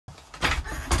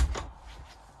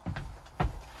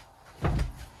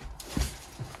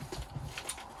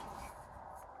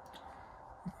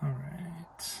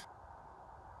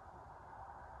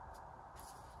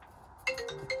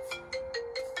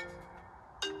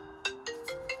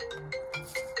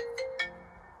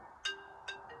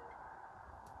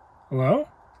Hello?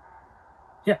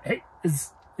 Yeah, hey,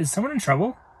 is someone in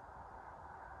trouble?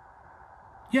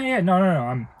 Yeah, no.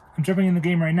 I'm jumping in the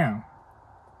game right now.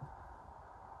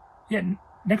 Yeah,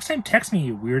 next time text me,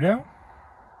 you weirdo.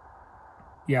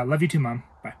 Yeah, love you too, Mom.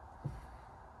 Bye.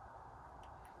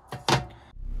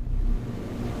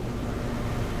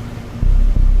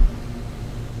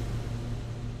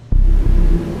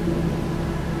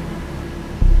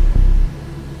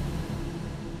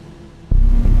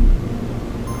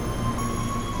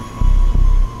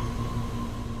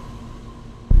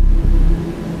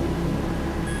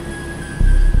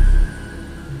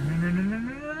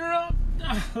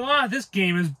 This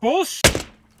game is bullshit.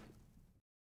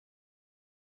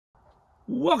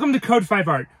 Welcome to Code 5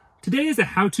 Art. Today is a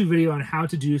how-to video on how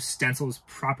to do stencils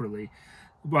properly.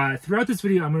 Throughout this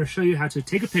video, I'm going to show you how to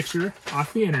take a picture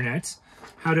off the internet,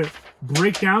 how to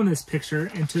break down this picture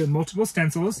into multiple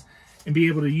stencils, and be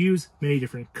able to use many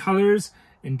different colors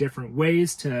and different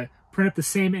ways to print up the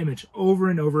same image over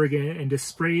and over again and to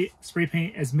spray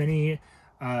paint as many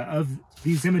of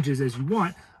these images as you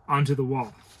want onto the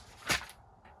wall.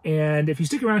 And if you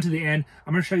stick around to the end,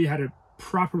 I'm going to show you how to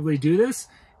properly do this,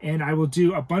 and I will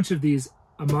do a bunch of these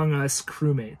Among Us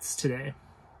crewmates today.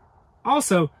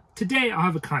 Also, today I'll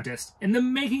have a contest. In the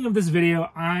making of this video,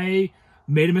 I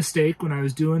made a mistake when I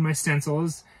was doing my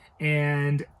stencils,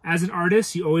 and as an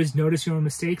artist, you always notice your own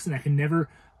mistakes, and I can never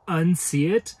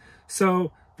unsee it.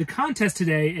 So the contest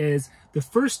today is the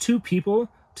first 2 people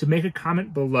to make a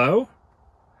comment below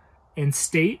and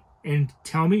state and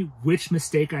tell me which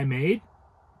mistake I made.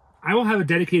 I will have a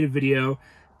dedicated video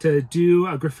to do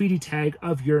a graffiti tag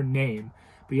of your name,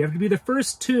 but you have to be the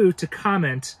first 2 to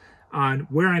comment on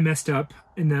where I messed up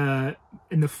in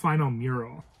the final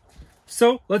mural.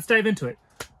 So let's dive into it.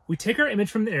 We take our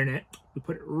image from the internet, we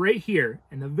put it right here,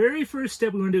 and the very first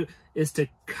step we want to do is to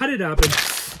cut it up and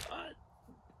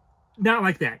not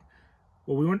like that.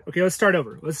 Okay, let's start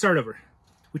over.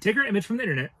 We take our image from the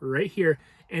internet right here,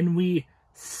 and we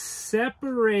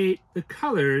separate the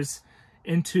colors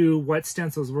into what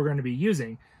stencils we're going to be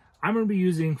using. I'm going to be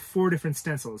using 4 different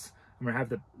stencils. I'm going to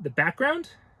have the background,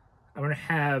 I'm going to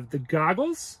have the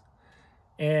goggles,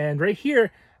 and right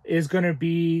here is going to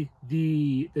be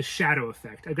the shadow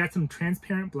effect. I've got some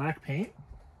transparent black paint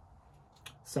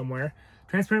somewhere.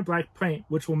 Transparent black paint,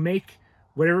 which will make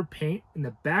whatever paint in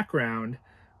the background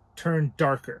turn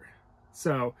darker.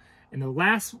 So, and the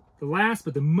last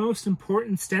but the most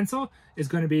important stencil is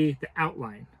going to be the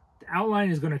outline. The outline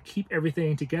is going to keep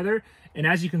everything together, and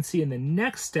as you can see in the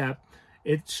next step,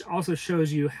 it also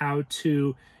shows you how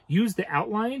to use the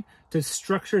outline to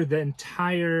structure the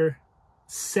entire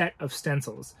set of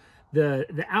stencils.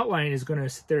 The outline is going to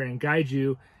sit there and guide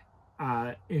you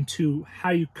into how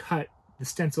you cut the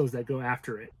stencils that go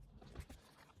after it.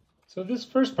 So this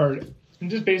first part, I'm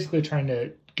just basically trying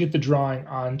to get the drawing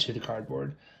onto the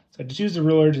cardboard. So I just use the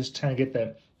ruler, just trying to get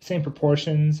the same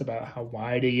proportions about how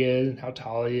wide he is and how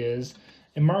tall he is,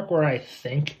 and mark where I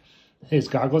think his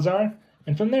goggles are.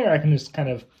 And from there, I can just kind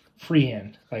of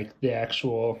freehand, like the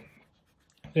actual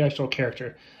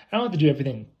character. I don't have to do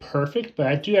everything perfect, but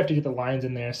I do have to get the lines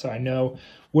in there so I know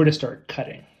where to start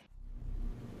cutting.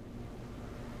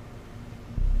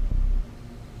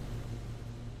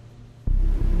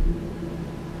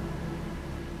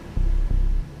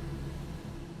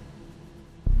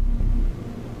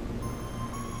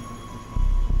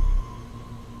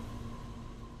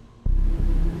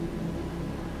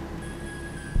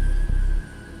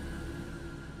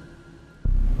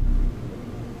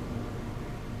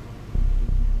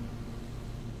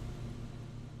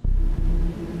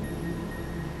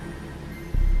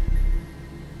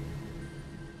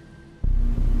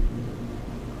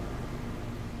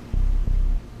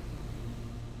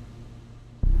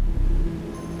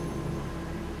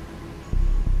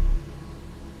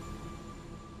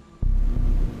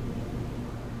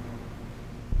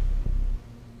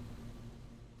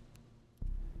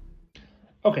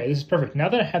 Okay, this is perfect. Now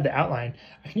that I have the outline,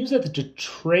 I can use that to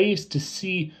trace to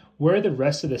see where the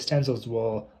rest of the stencils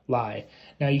will lie.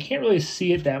 Now, you can't really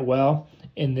see it that well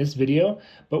in this video,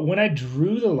 but when I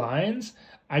drew the lines,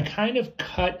 I kind of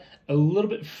cut a little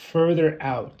bit further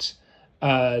out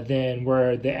than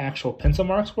where the actual pencil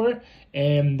marks were,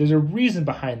 and there's a reason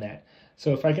behind that.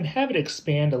 So if I can have it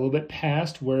expand a little bit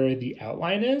past where the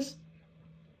outline is,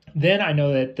 then I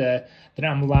know that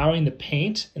I'm allowing the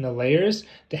paint and the layers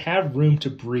to have room to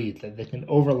breathe, that they can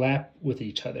overlap with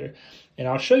each other. And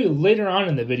I'll show you later on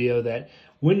in the video that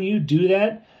when you do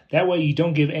that, that way you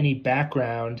don't give any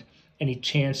background any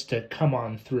chance to come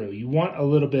on through. You want a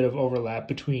little bit of overlap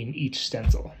between each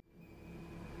stencil.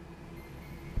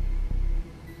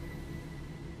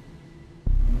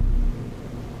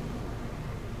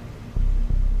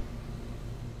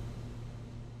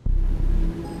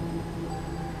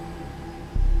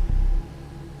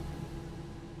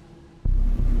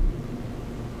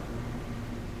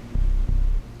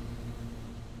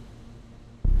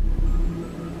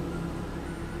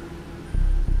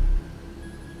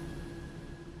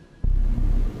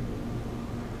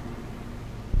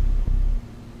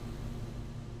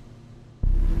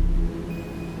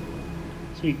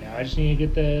 Sweet, now I just need to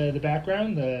get the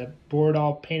background, the board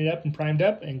all painted up and primed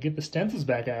up, and get the stencils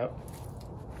back out.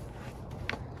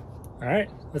 All right,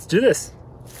 let's do this.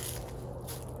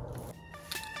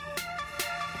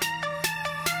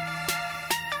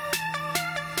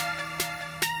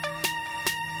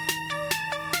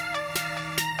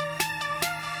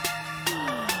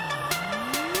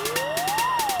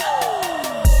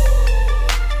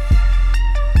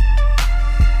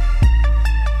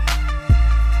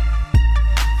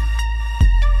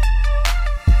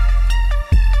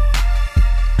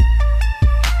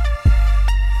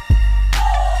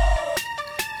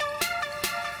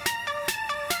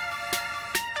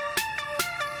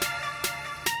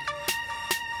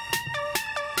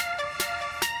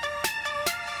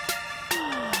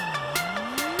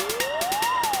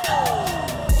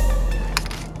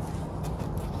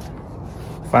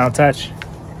 Final touch.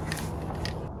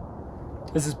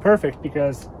 This is perfect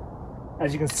because,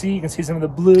 as you can see some of the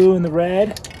blue and the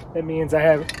red. That means I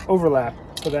have overlap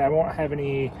so that I won't have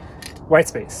any white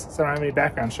space, so I don't have any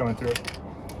background showing through it.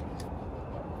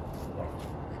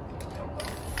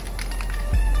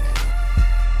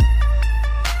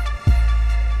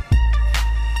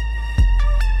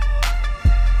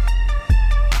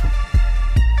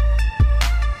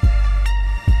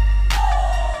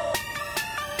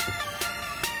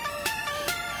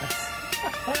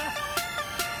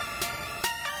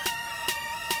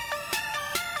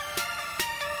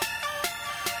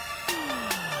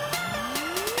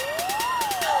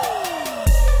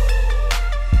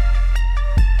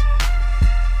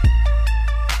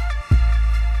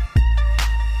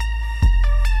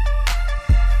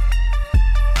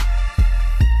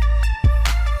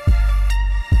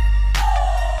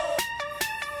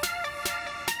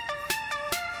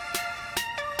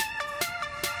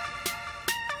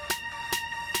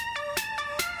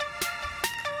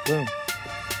 Boom.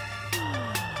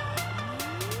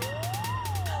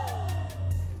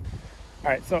 All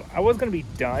right, so I was gonna be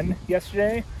done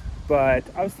yesterday, but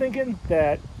I was thinking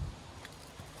that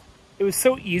it was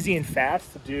so easy and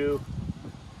fast to do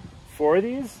 4 of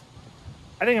these.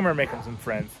 I think I'm gonna make them some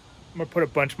friends. I'm gonna put a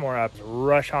bunch more up,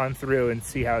 rush on through and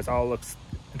see how it all looks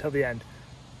until the end.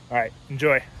 All right,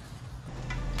 enjoy.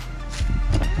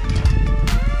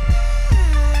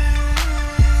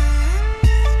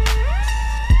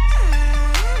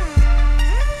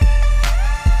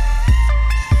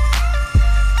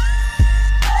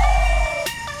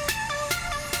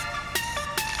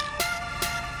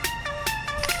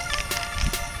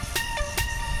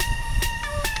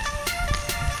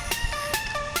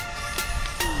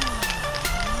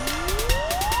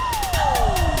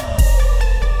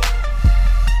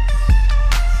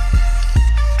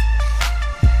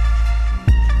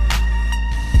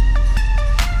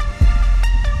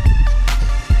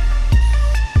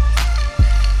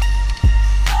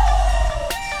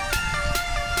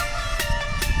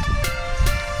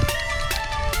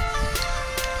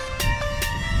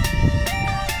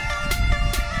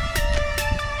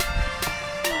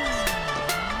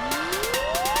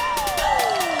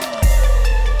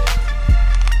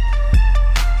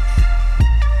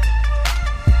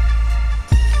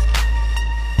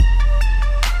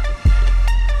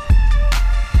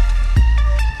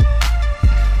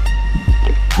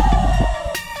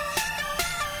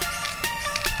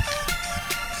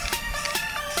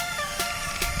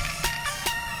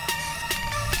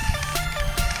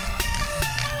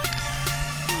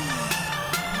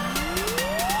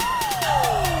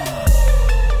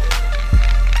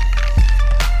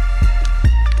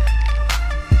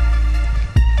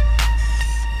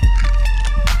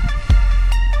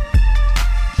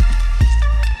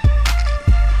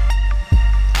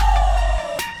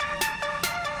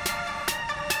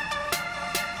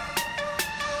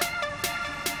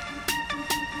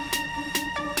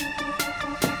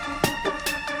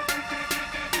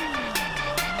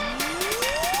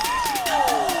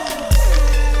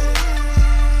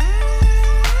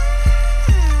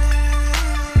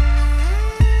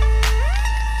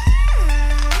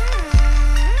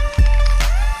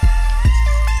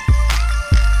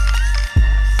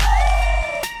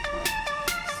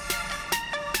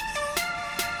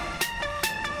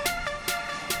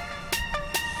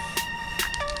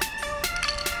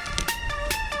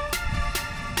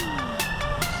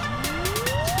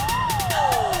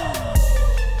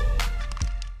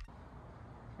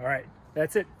 All right,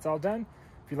 that's it. It's all done.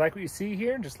 If you like what you see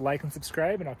here, just like and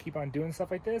subscribe, and I'll keep on doing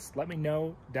stuff like this. Let me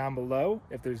know down below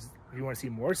if you want to see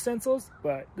more stencils,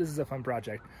 but this is a fun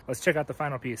project. Let's check out the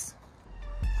final piece.